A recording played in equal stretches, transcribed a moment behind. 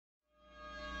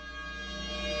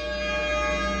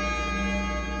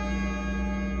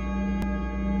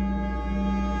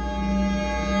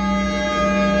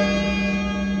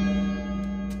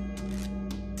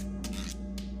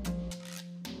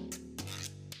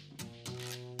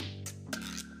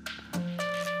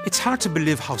hard to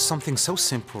believe how something so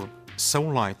simple, so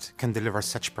light, can deliver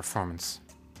such performance.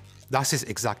 That is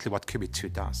exactly what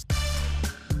Qubit2 does.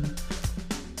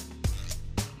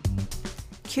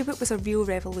 Qubit was a real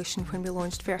revolution when we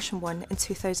launched version 1 in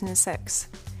 2006.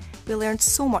 We learned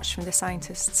so much from the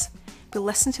scientists. We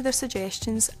listened to their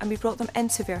suggestions and we brought them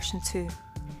into version 2.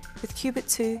 With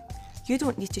Qubit2, you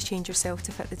don't need to change yourself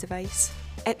to fit the device.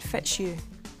 It fits you.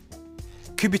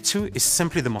 Qubit2 is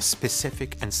simply the most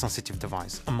specific and sensitive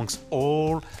device amongst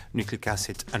all nucleic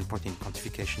acid and protein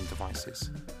quantification devices.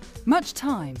 Much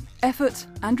time, effort,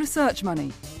 and research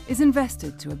money is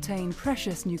invested to obtain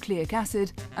precious nucleic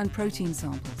acid and protein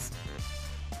samples.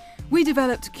 We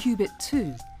developed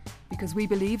Qubit2 because we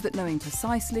believe that knowing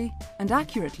precisely and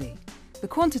accurately the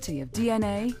quantity of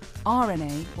DNA,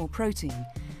 RNA, or protein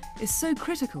is so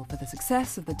critical for the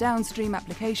success of the downstream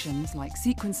applications like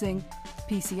sequencing,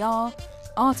 PCR,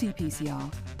 RT-PCR,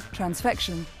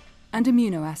 transfection, and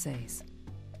immunoassays.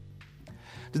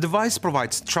 The device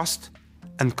provides trust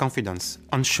and confidence,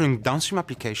 ensuring downstream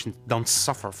applications don't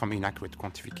suffer from inaccurate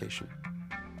quantification.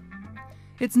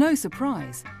 It's no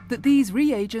surprise that these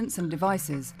reagents and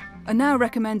devices are now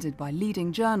recommended by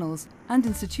leading journals and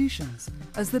institutions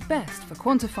as the best for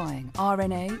quantifying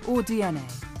RNA or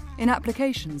DNA in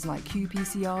applications like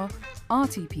qPCR,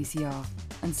 RT-PCR,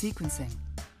 and sequencing.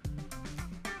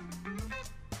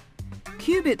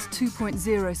 Qubit 2.0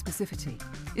 specificity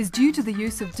is due to the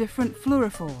use of different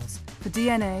fluorophores for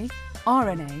DNA,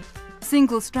 RNA,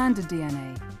 single-stranded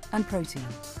DNA, and protein.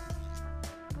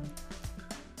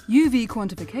 UV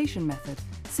quantification method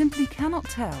simply cannot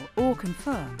tell or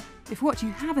confirm if what you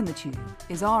have in the tube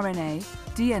is RNA,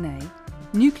 DNA,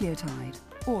 nucleotide,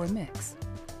 or a mix.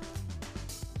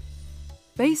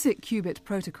 Basic Qubit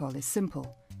protocol is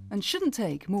simple and shouldn't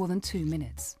take more than 2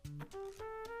 minutes.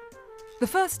 The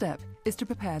first step is to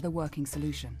prepare the working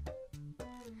solution.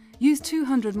 Use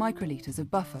 200 microliters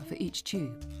of buffer for each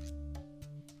tube.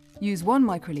 Use 1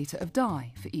 microliter of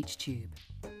dye for each tube.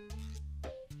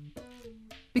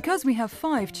 Because we have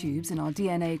 5 tubes in our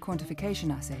DNA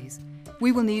quantification assays,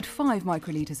 we will need 5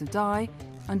 microliters of dye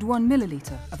and 1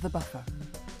 milliliter of the buffer.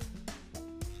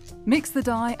 Mix the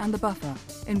dye and the buffer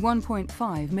in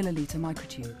 1.5 milliliter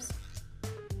microtubes.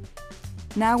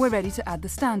 Now we're ready to add the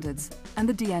standards and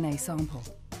the DNA sample.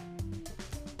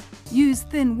 Use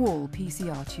thin-wall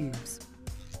PCR tubes.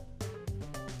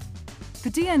 For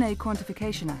DNA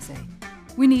quantification assay,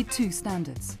 we need 2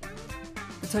 standards.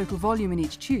 The total volume in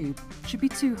each tube should be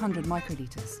 200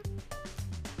 microliters.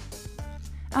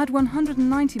 Add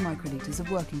 190 microliters of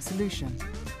working solution,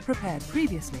 prepared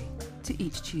previously, to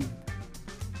each tube.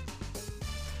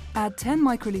 Add 10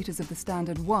 microliters of the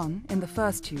standard 1 in the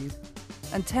first tube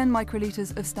and 10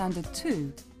 microliters of standard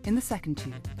 2 in the second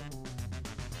tube.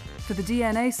 For the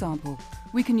DNA sample,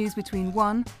 we can use between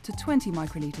 1 to 20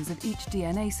 microliters of each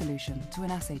DNA solution to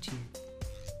an assay tube.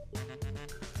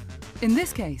 In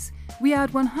this case, we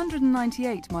add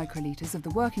 198 microliters of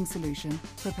the working solution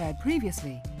prepared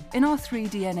previously in our 3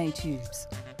 DNA tubes.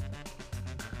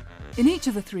 In each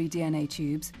of the 3 DNA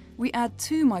tubes, we add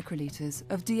 2 microliters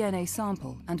of DNA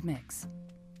sample and mix.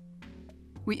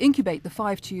 We incubate the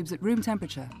 5 tubes at room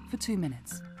temperature for 2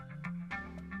 minutes.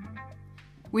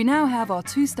 We now have our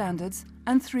 2 standards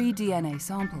and 3 DNA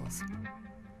samples.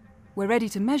 We're ready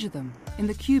to measure them in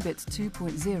the Qubit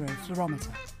 2.0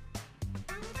 fluorometer.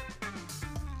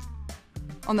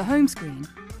 On the home screen,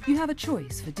 you have a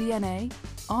choice for DNA,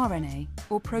 RNA,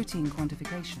 or protein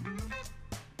quantification.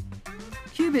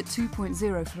 Qubit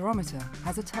 2.0 fluorometer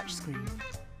has a touch screen.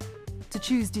 To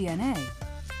choose DNA,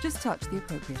 just touch the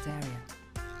appropriate area.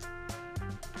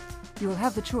 You will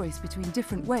have the choice between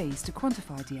different ways to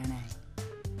quantify DNA.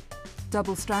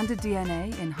 Double-stranded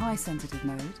DNA in high-sensitive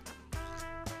mode,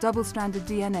 double-stranded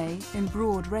DNA in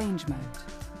broad-range mode,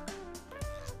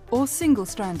 or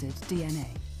single-stranded DNA.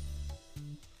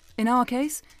 In our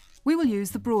case, we will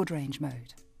use the broad-range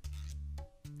mode.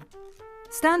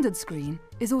 Standard screen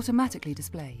is automatically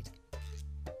displayed.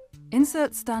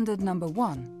 Insert standard number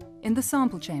 1 in the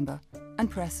sample chamber and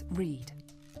press Read.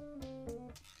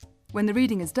 When the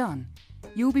reading is done,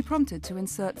 you will be prompted to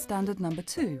insert standard number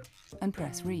 2 and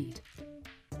press Read.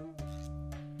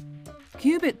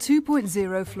 Qubit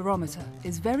 2.0 fluorometer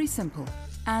is very simple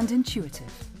and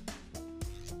intuitive.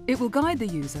 It will guide the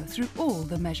user through all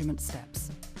the measurement steps.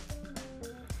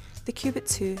 The Qubit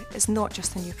 2 is not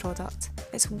just a new product,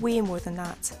 it's way more than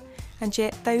that, and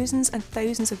yet thousands and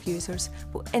thousands of users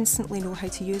will instantly know how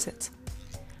to use it.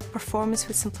 Performance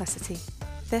with simplicity.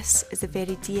 This is the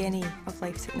very DNA of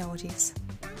Life Technologies.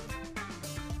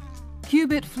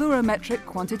 Qubit fluorometric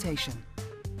quantitation.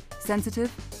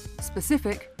 Sensitive,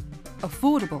 specific,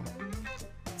 affordable.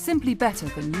 simply better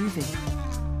than UV.